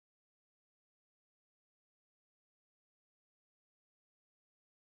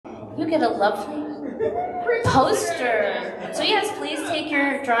you get a lovely poster. So yes, please take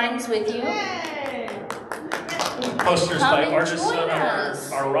your drawings with you. Posters by artists on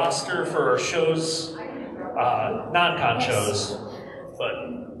our roster for our shows, non-con shows. But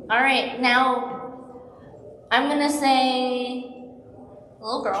all right, now I'm gonna say,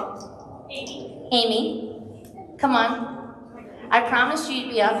 little girl, Amy, come on. I promised you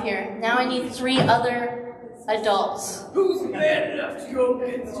you'd be up here. Now I need 3 other adults. Who's man enough to go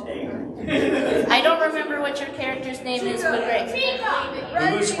against Amy? I don't remember what your character's name is, but great.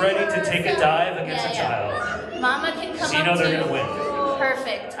 who's ready to take a dive against a child? Mama can come So you up know they're too. gonna win.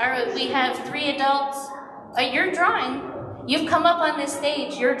 Perfect. All right, we have 3 adults. You're drawing. You've come up on this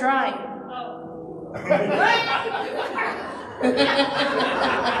stage. You're drawing.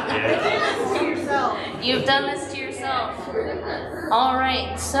 You've done this to yourself. All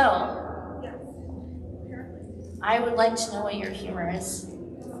right, so I would like to know what your humor is.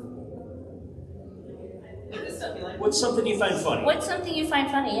 What's something you find funny? What's something you find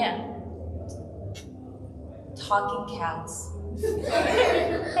funny? Yeah. Talking cats.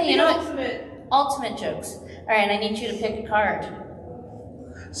 Hey, you know what? Ultimate jokes. All right, I need you to pick a card.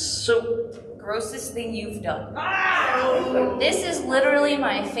 So, grossest thing you've done. This is literally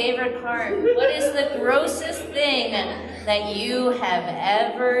my favorite card. What is the grossest thing that you have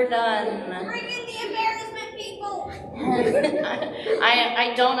ever done? Bring in the embarrassment, people.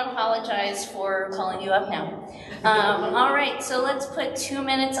 I don't apologize for calling you up now. All right, so let's put 2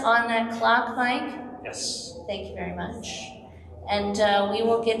 minutes on that clock, Mike. yes. Thank you very much. And we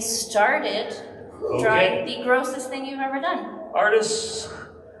will get started Okay. drawing the grossest thing you've ever done. Artists,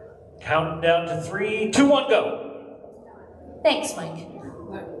 counting down to 3, 2, 1, go. Thanks, Mike.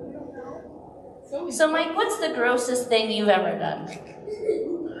 So, Mike, what's the grossest thing you've ever done?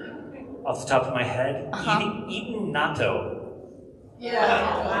 Off the top of my head, eating natto.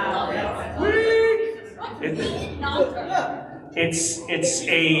 It's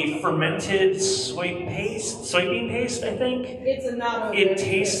a fermented soybean paste, I think. It's a natto. It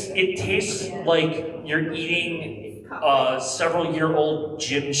tastes like you're eating a several-year-old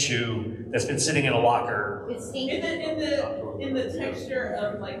gym shoe that's been sitting in a locker. It's in the texture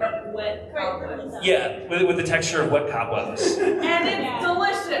of like wet cobwebs. Yeah, with the texture of wet cobwebs. And it's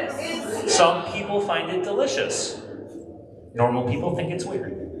delicious. Some people find it delicious. Normal people think it's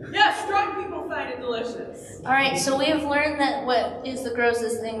weird. Yeah, strong people find it delicious. All right, so we have learned that what is the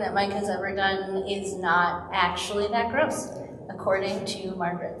grossest thing that Mike has ever done is not actually that gross, according to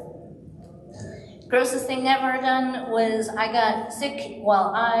Margaret. Grossest thing never done was I got sick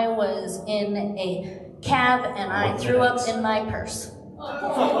while I was in a cab and I threw up in my purse.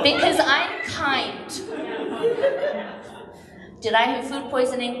 Because I'm kind. Did I have food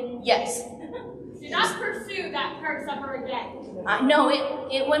poisoning? Yes. Do not pursue that purse ever again. No,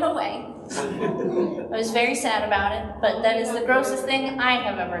 it went away. I was very sad about it, but that is the grossest thing I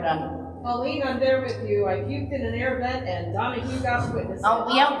have ever done. Pauline, I'm there with you. I puked in an air vent and Donahue got witness. Oh,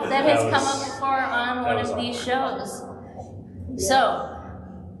 yep, that has come up before on one of these shows. So,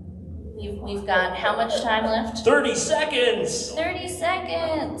 we've got how much time left? 30 seconds! 30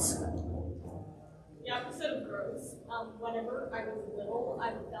 seconds! Yeah, instead of gross. Whenever I was little,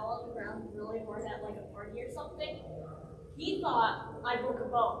 I fell on the ground really hard at like a party or something. He thought I broke a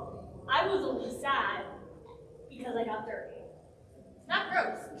bone. I was only sad because I got dirty. It's not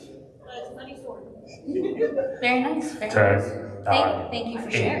gross, but it's a funny story. Very nice, very 10, nice. 9, Thank you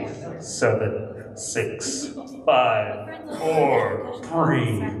for sharing. 8, 7, 6, 5, 4,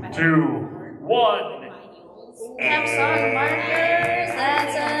 3, 2, 1. Caps on markers,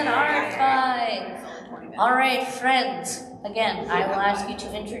 that's an art fight. All right, friends. Again, I will ask you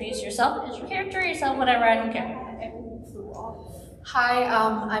to introduce yourself as your character, yourself, whatever, I don't care. Hi,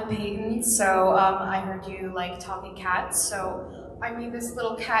 I'm Peyton. So I heard you like talking cats, so I made this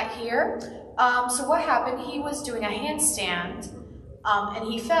little cat here. So what happened, he was doing a handstand, and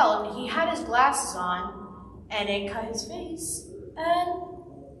he fell, and he had his glasses on, and it cut his face, and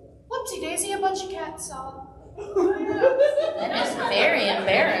whoopsie-daisy, a bunch of cats saw. That is very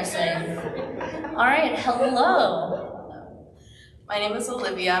embarrassing. All right, hello. My name is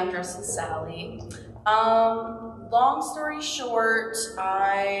Olivia, I'm dressed as Sally. Long story short,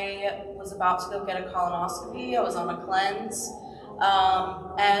 I was about to go get a colonoscopy. I was on a cleanse.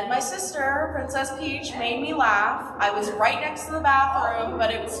 And my sister, Princess Peach, made me laugh. I was right next to the bathroom,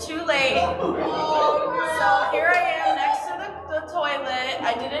 but it was too late. So here I am next to the toilet.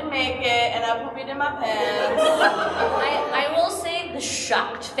 I didn't make it, and I pooped in my pants. I will say the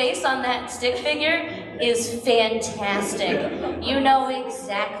shocked face on that stick figure is fantastic. You know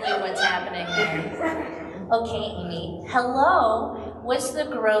exactly what's happening there. Okay, Amy. Hello. what's the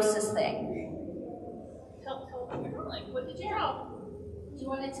grossest thing? Tell me, like, what did you draw? Do you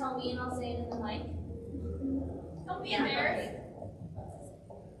want to tell me and I'll say it in the mic? Don't be embarrassed.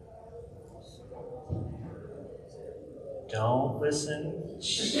 Don't listen.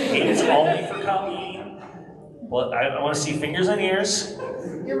 It's only for Colleen. Well, I want to see fingers and ears.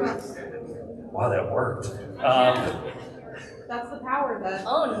 Wow, that worked. That's the power that.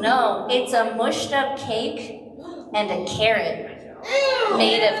 Oh no, it's a mushed up cake and a carrot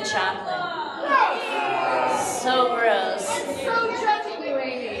made of chocolate. So gross. So judging you,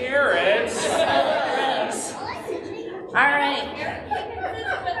 Amy. Carrots. So gross. All right.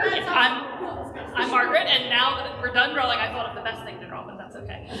 I'm Margaret, and now that we're done drawing, I thought of the best thing to draw, but that's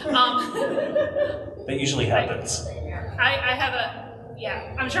okay. That usually happens. I have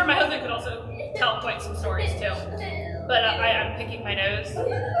yeah, I'm sure my husband could also tell quite some stories too. But I'm picking my nose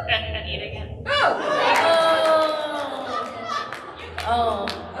and eating it. Oh,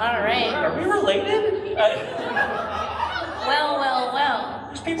 all right. Are we related? Well.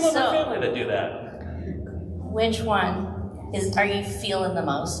 There's people in my family that do that. Which one are you feeling the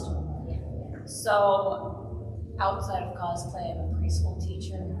most? So, outside of cosplay, I'm a preschool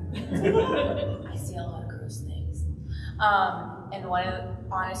teacher. I see a lot of gross things. And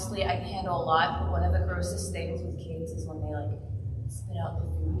honestly, I can handle a lot, but one of the grossest things with kids is when they like spit out the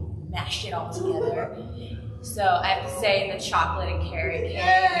food, mash it all together. So I have to say the chocolate and carrot cake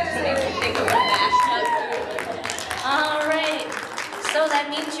makes me think of mashed up food. All right. So that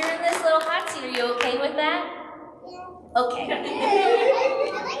means you're in this little hot seat. Are you okay with that? Okay. I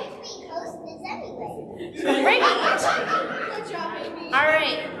like to be hostess anyway. Great. Good job, baby. All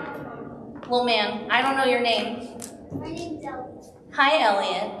right. Well, man, I don't know your name. My name's Elliot. Hi,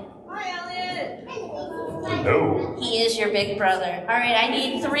 Elliot. Hi, Elliot. No. He is your big brother. All right, I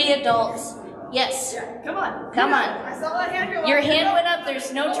need 3 adults. Yes. Come on. Come on. I saw that hand go up. Your hand went up.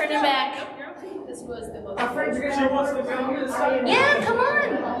 There's no turning back. This was the most. She wants to go here this time. Yeah, come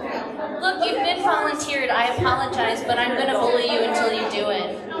on. Look, you've been volunteered. I apologize, but I'm going to bully you until you do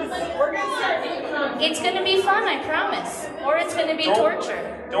it. We're gonna start doing It's going to be fun, I promise. Or it's going to be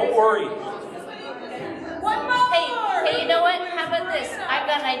torture. Don't worry. one more. Hey, you know what? How about this? I've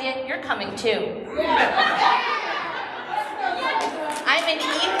got an idea. You're coming too. I'm an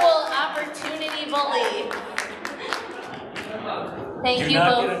equal opportunity bully. Thank Do you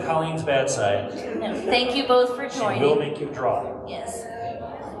not both. get on Colleen's bad side. No, thank you both for She will joining. make you draw. Yes.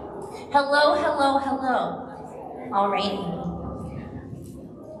 Hello. Alrighty.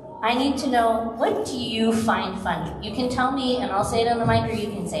 I need to know, what do you find funny? You can tell me and I'll say it on the mic, or you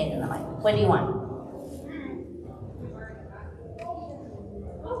can say it in the mic. What do you want?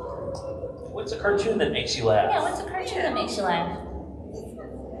 What's a cartoon that makes you laugh? Yeah, what's a cartoon that makes you laugh?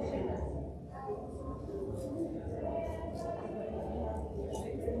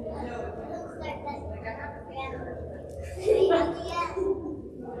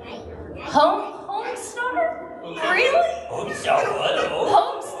 Homestar? Really? Homestar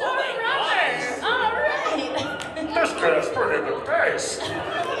Homestar Runner. All right. This guy's pretty good face.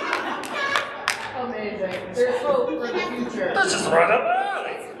 Amazing. There's hope for the future. This is right up my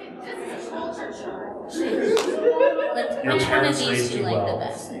alley. Your Which one of parents these raised do you you like the well.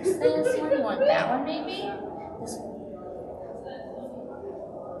 best? Is this one? You want that one, maybe? This one.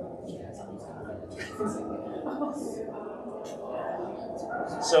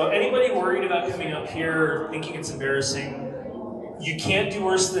 So anybody worried about coming up here or thinking it's embarrassing, you can't do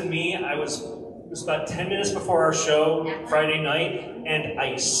worse than me. It was about 10 minutes before our show Friday night, and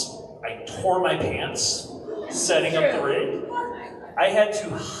I tore my pants setting up the rig. I had to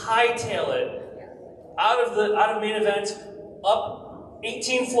hightail it out of main event, up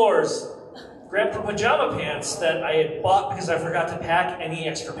 18 floors, grab the pajama pants that I had bought because I forgot to pack any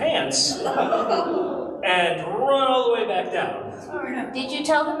extra pants, and run all the way back down. Did you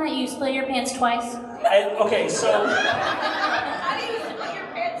tell them that you split your pants twice? Okay, so How do you split your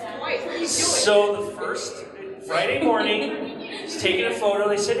pants twice? What are you doing? so the first Friday morning, was taking a photo.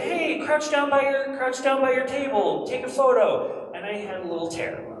 They said, "Hey, crouch down by your table, take a photo." And I had a little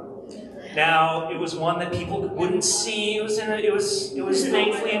tear. Now it was one that people wouldn't see. It was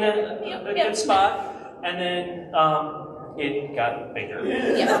thankfully in a good spot, and then it got bigger.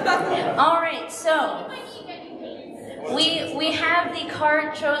 Yeah. All right, so we have the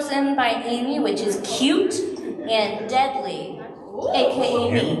card chosen by Amy, which is cute and deadly,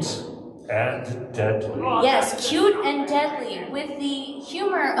 aka me. Cute and deadly. Yes, cute and deadly, with the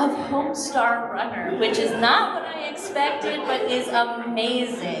humor of Homestar Runner, which is not what I expected, but is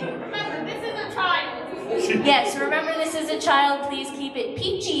amazing. Remember, this is a child. Yes, remember this is a child. Please keep it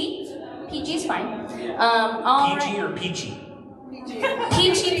PG. PG's fine. All PG right. or peachy?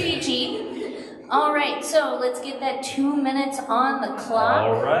 Peachy peachy. All right, so let's get that 2 minutes on the clock.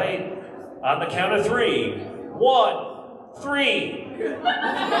 All right. On the count of 3. 1, 3.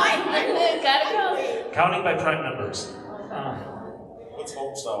 Gotta go. Counting by prime numbers. What's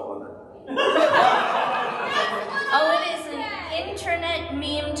home style runner? Oh, it is an internet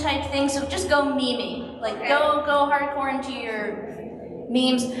meme type thing, so just go meme. Like, go hardcore into your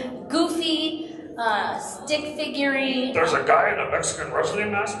memes. Goofy, stick figure-y. There's a guy in a Mexican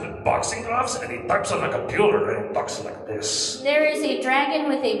wrestling mask with boxing gloves, and he types on a computer, and he talks like this. There is a dragon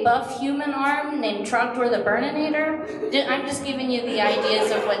with a buff human arm named Trogdor the Burninator. I'm just giving you the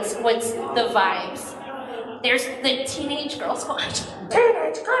ideas of what's the vibes. There's the Teenage Girl Squad.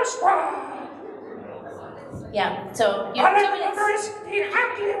 Teenage Girl Squad! Yeah, so you have 2 minutes.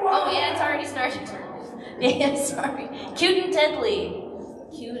 Oh yeah, it's already started. Yeah, sorry. Cute and deadly.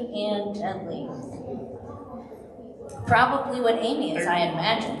 Cute and deadly. Probably what Amy is, I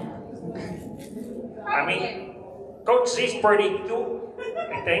imagine. I mean, Coach Z's pretty too,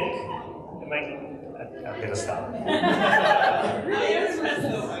 I think. I'm gonna stop.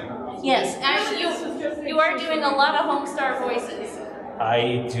 Yes, you are doing a lot of Homestar voices.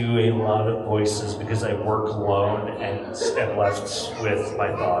 I do a lot of voices because I work alone and am left with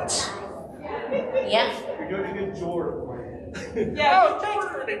my thoughts. Yeah. You're doing a good Jordan. Yeah. Oh, thanks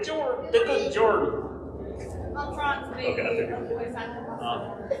for the Jordan. The good Jordan. I'll try to be Okay. voice actor.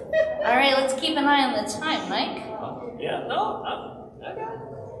 All right, let's keep an eye on the time, Mike. Yeah, no, I got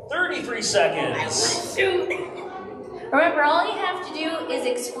 33 seconds. Remember, all you have to do is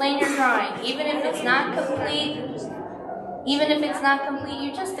explain your drawing. Even if it's not complete,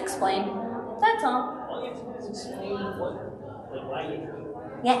 you just explain. That's all. All you have to do is explain what language.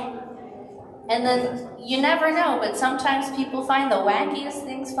 Yeah. And then you never know, but sometimes people find the wackiest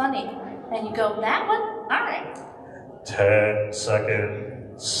things funny. And you go, that one? All right. 10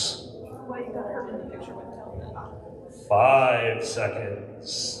 seconds. 5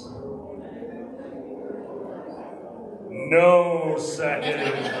 seconds. No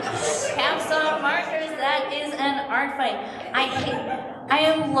seconds. Caps on markers, that is an art fight. I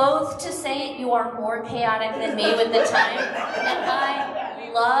am loath to say you are more chaotic than me with the time, and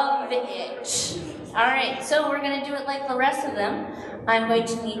I love it. All right, so we're going to do it like the rest of them. I'm going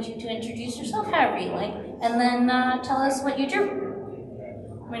to need you to introduce yourself however you like, and then tell us what you drew.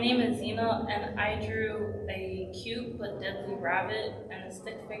 My name is Zena, and I drew a cute but deadly rabbit and a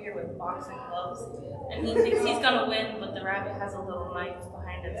stick figure with boxing gloves. And he thinks he's gonna win, but the rabbit has a little knife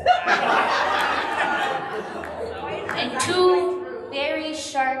behind its back. And 2 very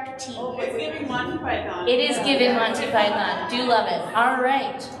sharp teeth. Oh, it's giving Monty Python. It is giving Monty Python. Do love it. All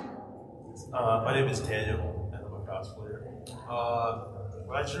right. My name is Daniel, and I'm a cosplayer.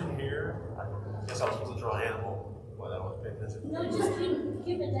 When I drew here, I guess I was supposed to draw an animal, but I wasn't paying attention. No, just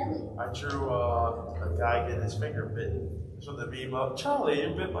keep it deadly. I drew a guy getting his finger bitten. So the meme up, Charlie, you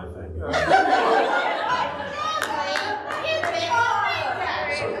bit my finger.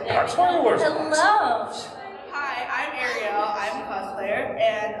 So that's why it works. Hello. Hi, I'm Ariel. I'm a cosplayer,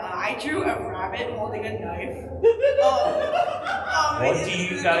 and I drew a rabbit holding a knife. What do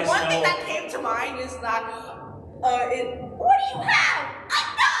you guys The one know? thing that came to mind is that, what do you have? A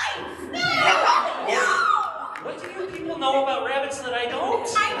knife! No! What do you people know about rabbits that I don't?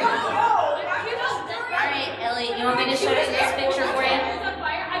 I don't know! All right, Ellie, you want me to show you this picture for you?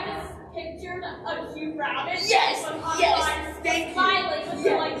 I just pictured a cute rabbit. Yes, on yes, fire, thank you. smiling with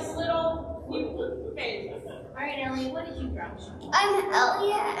Yes. like little cute face. All right, Ellie, what did you draw? I'm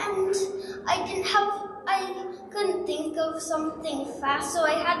Elia, and I couldn't think of something fast, so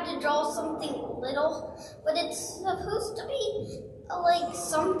I had to draw something little. But it's supposed to be like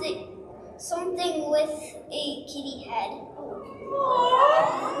something with a kitty head.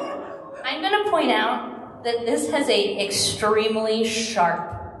 I'm going to point out that this has a extremely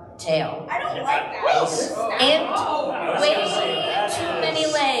sharp tail. I don't like that. And was way gonna say, that too is- many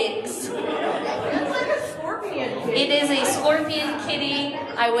legs. It's like a scorpion. It is a scorpion kitty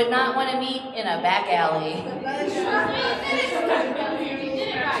I would not want to meet in a back alley.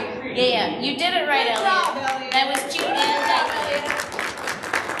 Yeah, you did it right, Elliot. That was cute and deadly.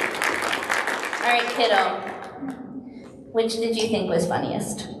 All right, kiddo. Which did you think was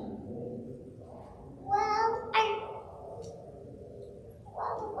funniest?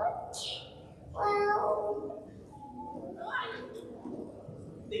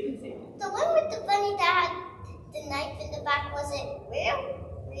 The one with the bunny that had the knife in the back, was it real?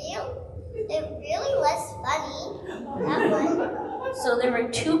 It really was funny. That one. So there were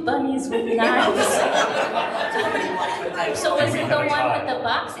 2 bunnies with knives. So was it the one with the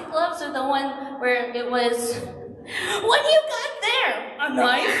boxing gloves or the one where it was What do you got there? A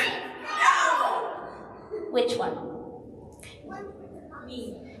knife? Which one?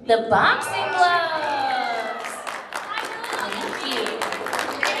 Me. The boxing gloves. Thank you.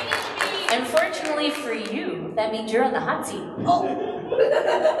 Unfortunately for you, that means you're in the hot seat. Oh.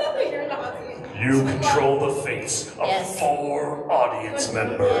 You're in the hot seat. You control the fates of 4 audience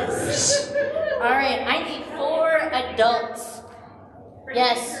members. All right, I need 4 adults.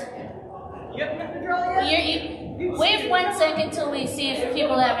 Yes. You haven't got the draw yet? Wait 1 second till we see if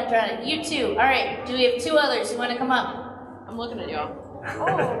people haven't drawn it. You 2. All right. Do we have 2 others who want to come up? I'm looking at y'all.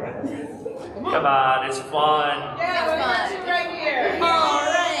 Come on, it's fun. Yeah, we got you right here. All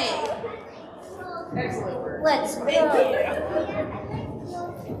right. Excellent work. Let's go.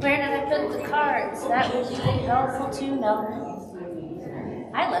 Where did I put the cards? That would be helpful to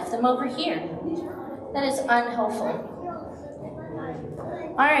know. I left them over here. That is unhelpful.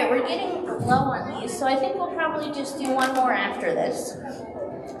 Alright, we're getting low on these, so I think we'll probably just do one more after this.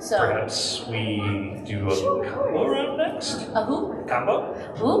 So perhaps we do a combo round next? A who? Combo?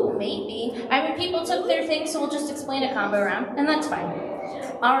 Ooh, maybe. I mean, people took their things, so we'll just explain a combo round, and that's fine.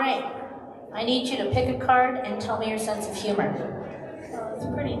 Alright, I need you to pick a card and tell me your sense of humor. It's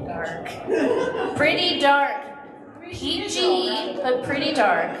pretty dark. Pretty dark. PG, but pretty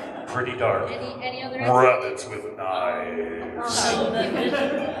dark. Pretty dark. Any other rabbits with knives.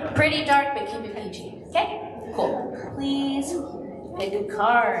 Pretty dark, but keep it PG. Okay? Cool. Please pick a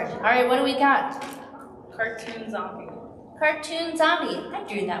card. Alright, what do we got? Cartoon zombie. Cartoon zombie. I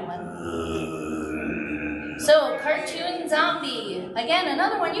drew that one. So, cartoon zombie. Again,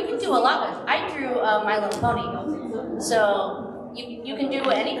 another one you can do a lot with. I drew My Little Pony. So, you can do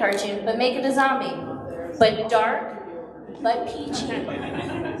any cartoon, but make it a zombie. But dark, but PG.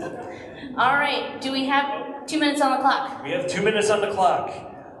 Alright, do we have 2 minutes on the clock? We have 2 minutes on the clock.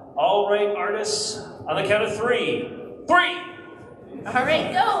 All right, artists, on the count of 3. 3!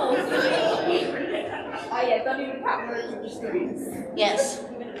 Alright, go! Oh yeah, don't even pop your screens. Yes.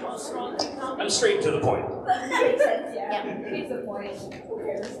 I'm straight to the point. Makes sense, yeah. Yeah. Makes the point. Who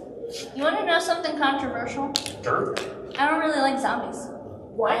cares? You want to know something controversial? Sure. I don't really like zombies.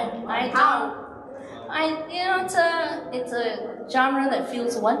 What? I don't. You know, it's a genre that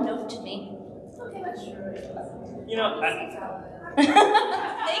feels one note to me. Okay, that's true. You know, Thank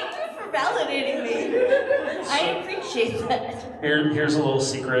you for validating me. I appreciate that. here's a little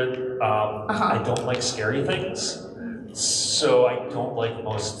secret. I don't like scary things, so I don't like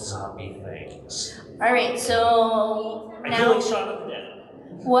most zombie things. All right, so I do now like Shaun of the Dead.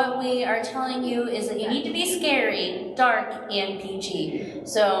 what we are telling you is that you need to be scary, dark, and PG.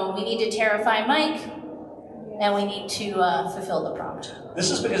 So we need to terrify Mike, and we need to fulfill the prompt.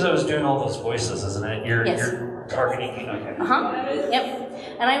 This is because I was doing all those voices, isn't it? You're targeting me. Okay.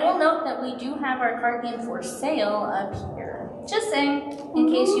 Yep. And I will note that we do have our card game for sale up here. Just saying,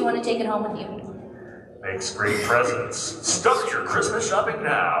 in case you want to take it home with you. Makes great presents. Start your Christmas shopping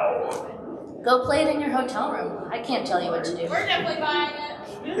now. Go play it in your hotel room. I can't tell you what to do. We're definitely buying it.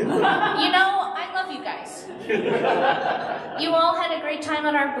 You know, I love you guys. You all had a great time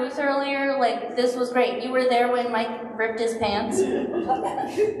at our booth earlier. Like, this was great. You were there when Mike ripped his pants.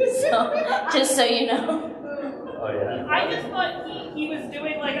 So, just so you know. Oh, yeah. I just thought he was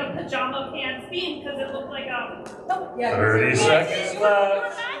doing like a pajama pants theme because it looked like a. 30 seconds You were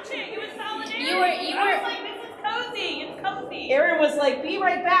left. matching. It was solidarity. You were. I was like, this is cozy. It's comfy. Aaron was like, be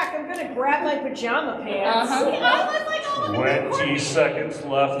right back. I'm going to grab my pajama pants. I was like, oh, 20 seconds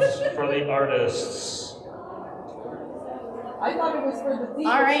left for the artists. I thought it was for the theme.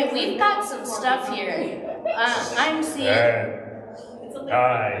 All right, we've got some stuff here. I'm seeing. 10,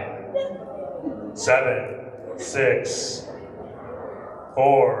 9, 7, 6,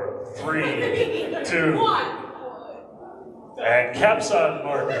 4, 3, 2, and caps on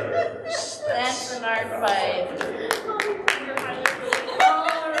markers. That's an art fight.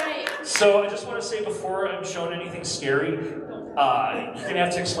 All right. So I just want to say before I'm shown anything scary, you're gonna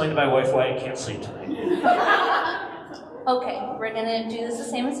have to explain to my wife why I can't sleep tonight. Okay, we're gonna do this the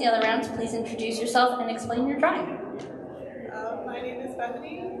same as the other rounds. Please introduce yourself and explain your drawing. My name is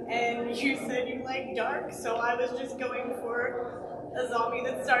Bethany, and you said you like dark, so I was just going for a zombie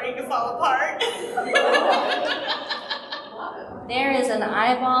that's starting to fall apart. There is an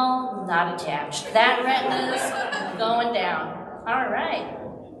eyeball not attached. That retina's going down. All right.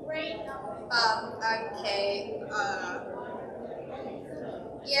 Great. Okay.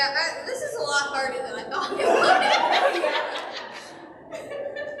 Yeah, this is a lot harder than I thought it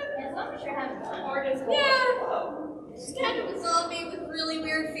As long as you're having fun. Hardest one. Yeah. Just kind of a zombie with really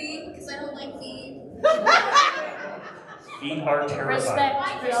weird feet, because I don't like feet. Feet are terrifying. Respect. I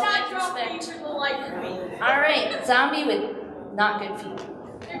cannot draw Respect. feet for the life of me. All right, zombie with not good feet.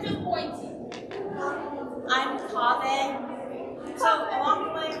 They're just pointy. I'm Kaveh. So along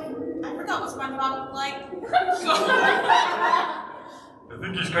the way, I forgot what SpongeBob looked like. I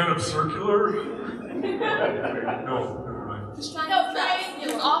think he's kind of circular. No, never mind. Just trying to he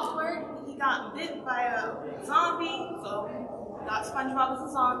was awkward. He got bit by a zombie, so got SpongeBob as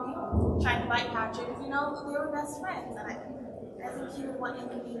a zombie, trying to bite Patrick. You know, they were best friends, and I think he would want him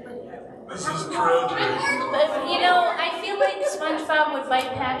to be with him. This is tragic. But you know, I feel like SpongeBob would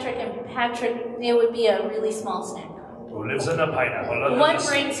bite Patrick, and Patrick, it would be a really small snack. Who lives in a pineapple? One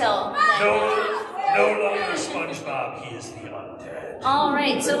brain cell. No longer SpongeBob, he is the undead. All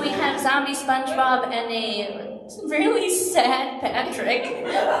right, so we have zombie SpongeBob and a really sad Patrick.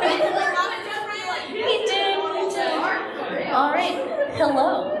 He did. All right,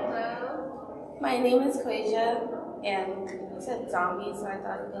 hello. My name is Quasia, and you said zombies, so I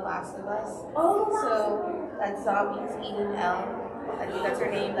thought it'd be The Last of Us. Oh, so that's zombies eating hell. I think that's her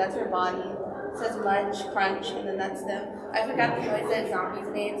name, that's her body. It says munch, crunch, and then that's them. I forgot the I said zombies'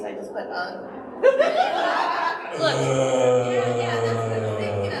 name, so I just put Look.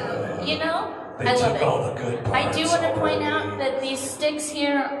 You know, I love it. All the good parts. I do want to point out that these sticks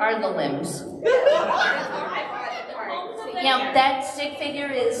here are the limbs. Yeah, that stick figure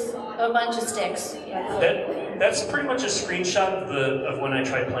is a bunch of sticks. That's pretty much a screenshot of when I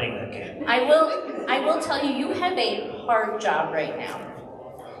tried playing that game. I will tell you, you have a hard job right now.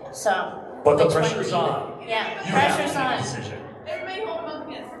 So. But the which one pressure's do you- on. Yeah, You have pressure's to make a on. decision. Everybody hold them up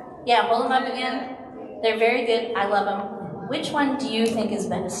again. Yeah, hold them up again. They're very good. I love them. Which one do you think is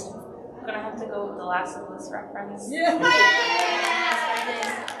best? I'm gonna have to go with The Last of Us reference.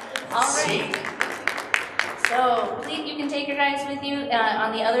 All right. So please, you can take your guys with you.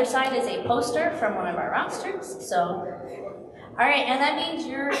 On the other side is a poster from one of our rosters. So, all right, and that means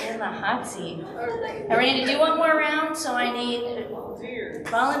you're in the hot seat. And we're going to do one more round, so I need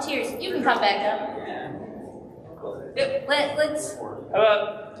volunteers. You can come back up. Let's.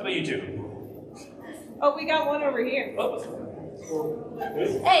 How about you two? Oh, we got one over here.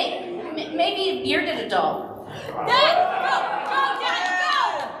 Hey, maybe a bearded adult.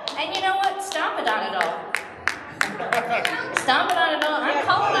 And you know what? Stomp it on a doll. Stomp it on a doll. I'm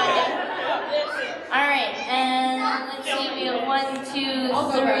calling on you. All right, and let's see. We have 1, 2,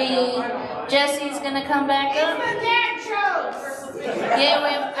 3. Jesse's gonna come back up. Yeah,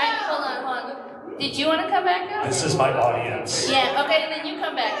 hold on. Did you want to come back up? This is my audience. Yeah. Okay, then you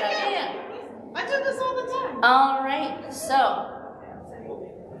come back up. Yeah. I do this all the time. All right. So.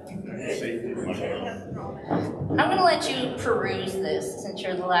 I'm going to let you peruse this. Since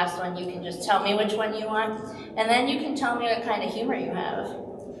you're the last one, you can just tell me which one you want. And then you can tell me what kind of humor you have.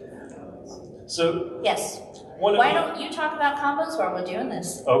 So, yes. Why don't you talk about combos while we're doing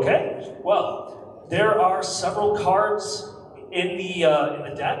this? Okay. Well, there are several cards in the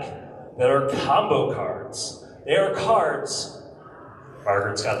deck that are combo cards. They are cards.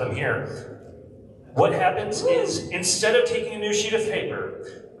 Margaret's got them here. What happens is, instead of taking a new sheet of paper,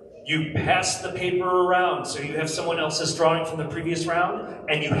 you pass the paper around, so you have someone else's drawing from the previous round,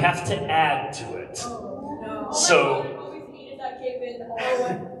 and you have to add to it. So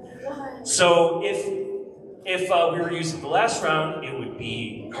if we were using the last round, it would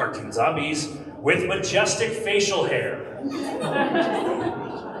be cartoon zombies with majestic facial hair.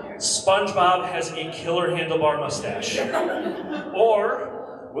 SpongeBob has a killer handlebar mustache. Or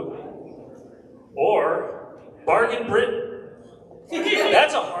Bargain Brit.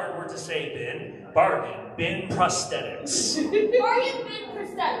 That's a hard word to say, Bin. Bargain Bin prosthetics. Bargain bin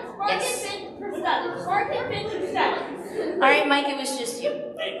prosthetics. Bargain bin prosthetics. Bargain bin prosthetics. All right, Mike, it was just you.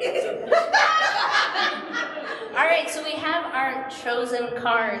 All right, so we have our chosen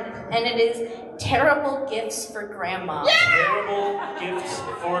card, and it is terrible gifts for grandma. Terrible gifts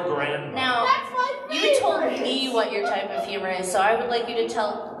for grandma. Now, you told me what your type of humor is, so I would like you to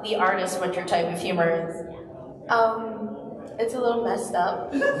tell the artist what your type of humor is. It's a little messed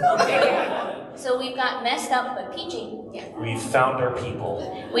up. So we've got messed up but PG. Yeah. We've found our people.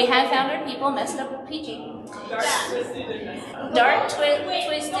 We have found our people, messed up but PG. Dark,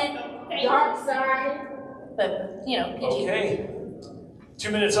 twisted. Dark side. But, you know, PG. Okay. 2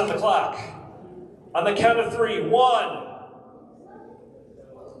 minutes on the clock. On the count of 3. 1,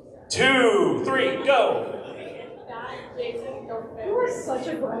 2, 3, go. You are such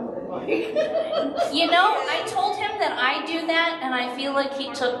a gremlin. You know, I told him that I do that, and I feel like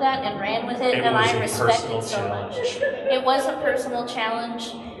he took that and ran with it, and I respect it so much. It was a personal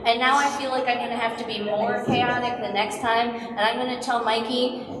challenge, and now I feel like I'm going to have to be more chaotic the next time, and I'm going to tell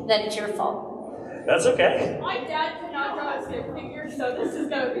Mikey that it's your fault. That's okay. My dad cannot draw a stick figure, so this is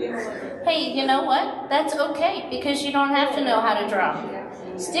going to be hilarious. Hey, you know what? That's okay, because you don't have to know how to draw.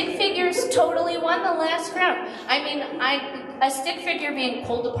 Stick figures totally won the last round. I mean, a stick figure being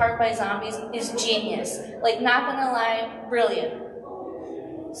pulled apart by zombies is genius. Like, not gonna lie, brilliant.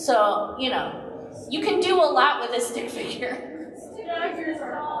 So, you know, you can do a lot with a stick figure. Stick figures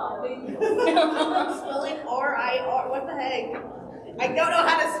are Spelling or what the heck? I don't know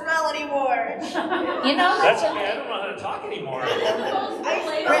how to spell anymore. You know, That's okay, I don't know how to talk anymore.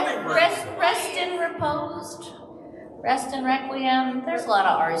 Rest in reposed. Rest in requiem. There's a lot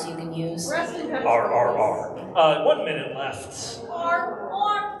of R's you can use. R. 1 minute left. R.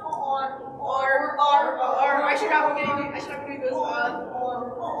 I should not be doing this.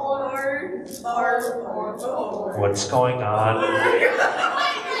 What's going on?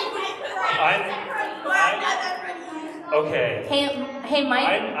 Okay. Hey, Mike.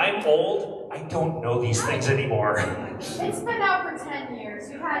 I'm old. I don't know these things anymore. It's been out for 10 years.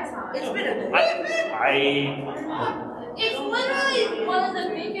 You've had time. It's been a It's literally one of the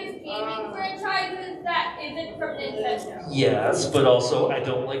biggest gaming franchises that isn't from Nintendo. Yes, but also I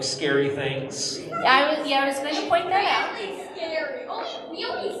don't like scary things. I was going to point that out. Scary. The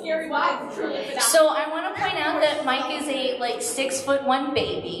only scary one is truly without. So I want to point out that Mike is a 6'1"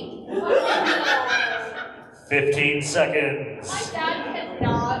 baby. 15 seconds. My dad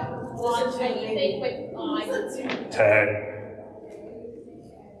cannot watch anything with eyes. 10.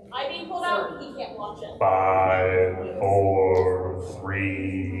 I being pulled out, he can't watch it. 5, 4,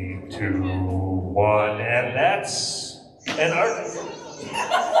 3, 2, 1, and that's an art.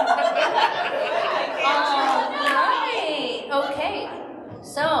 Alright, okay.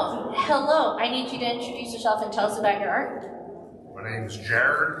 So, hello, I need you to introduce yourself and tell us about your art. My name's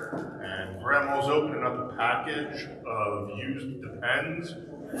Jared, and Grandma's opening up a package of used Depends,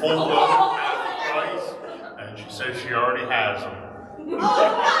 full of half the price, and she says she already has them.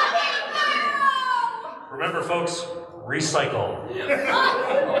 Remember, folks, recycle.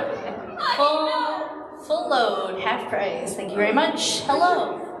 Full load, half price. Thank you very much.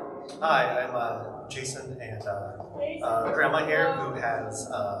 Hello. Hi, I'm Jason, and Grandma here, who has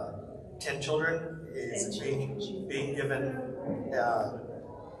 10 children, is being given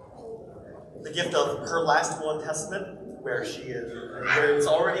the gift of her last will and testament, where it's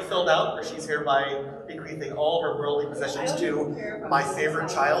already filled out, where she's hereby bequeathing all her worldly possessions to my favorite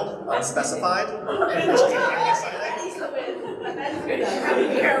child, unspecified.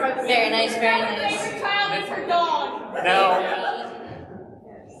 Very nice, very nice. My favorite child is her dog. Now,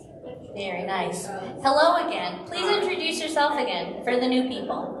 very nice. Hello again. Please introduce yourself again for the new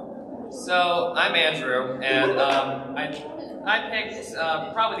people. So, I'm Andrew, and I picked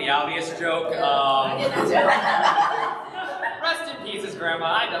probably the obvious joke. Rest in pieces, Grandma.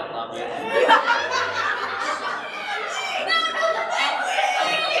 I don't love you.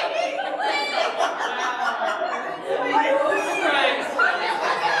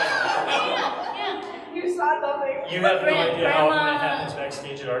 You saw nothing. you have no idea how often that happens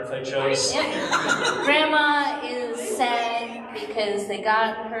backstage at art fight shows. Yep. Grandma is sad because they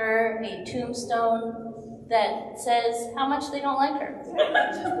got her a tombstone that says how much they don't like her.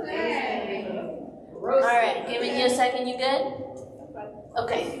 All right, giving you a second. You good?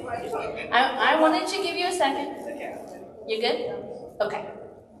 Okay. I wanted to give you a second. You good? Okay.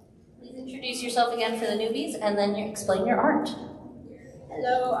 Please introduce yourself again for the newbies, and then you explain your art.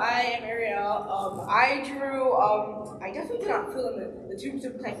 Hello, I am Ariel. I drew, I definitely did not fill in the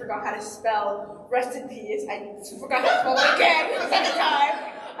tombstone because I forgot how to spell rest in peace. I forgot how to spell it again for the second time.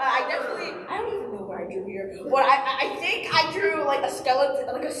 I don't even know what I drew here. But I think I drew like a skeleton,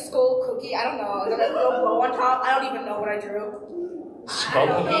 like a skull cookie. I don't know. And then a little bow on top. I don't even know what I drew. Skull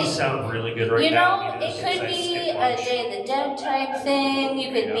cookies sound really good right now. You know, it could be a Day of the Dead type thing.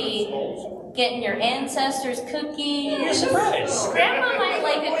 You could be getting your ancestors' cookies. You're surprised. Grandma might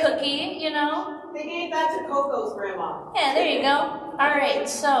like a cookie, you know. They gave that to Coco's grandma. Yeah, there you go. All right,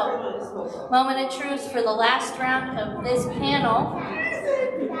 so moment of truth for the last round of this panel.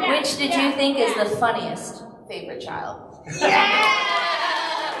 Which did you think is the funniest favorite child? Favorite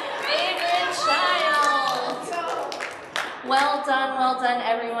child. Well done,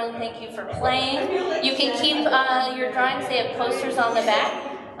 everyone. Thank you for playing. You can keep your drawings. They have posters on the back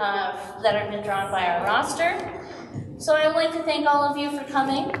that have been drawn by our roster. So I would like to thank all of you for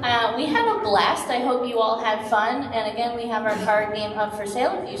coming. We had a blast. I hope you all had fun. And again, we have our card game up for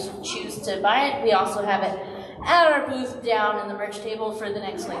sale if you choose to buy it. We also have it at our booth down in the merch table for the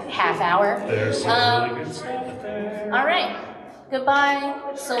next half hour. There's some really good stuff there. All right.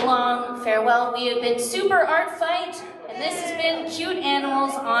 Goodbye. So long. Farewell. We have been Super Art Fight. And This has been Cute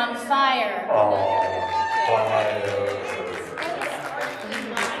Animals on Fire. Oh, fire.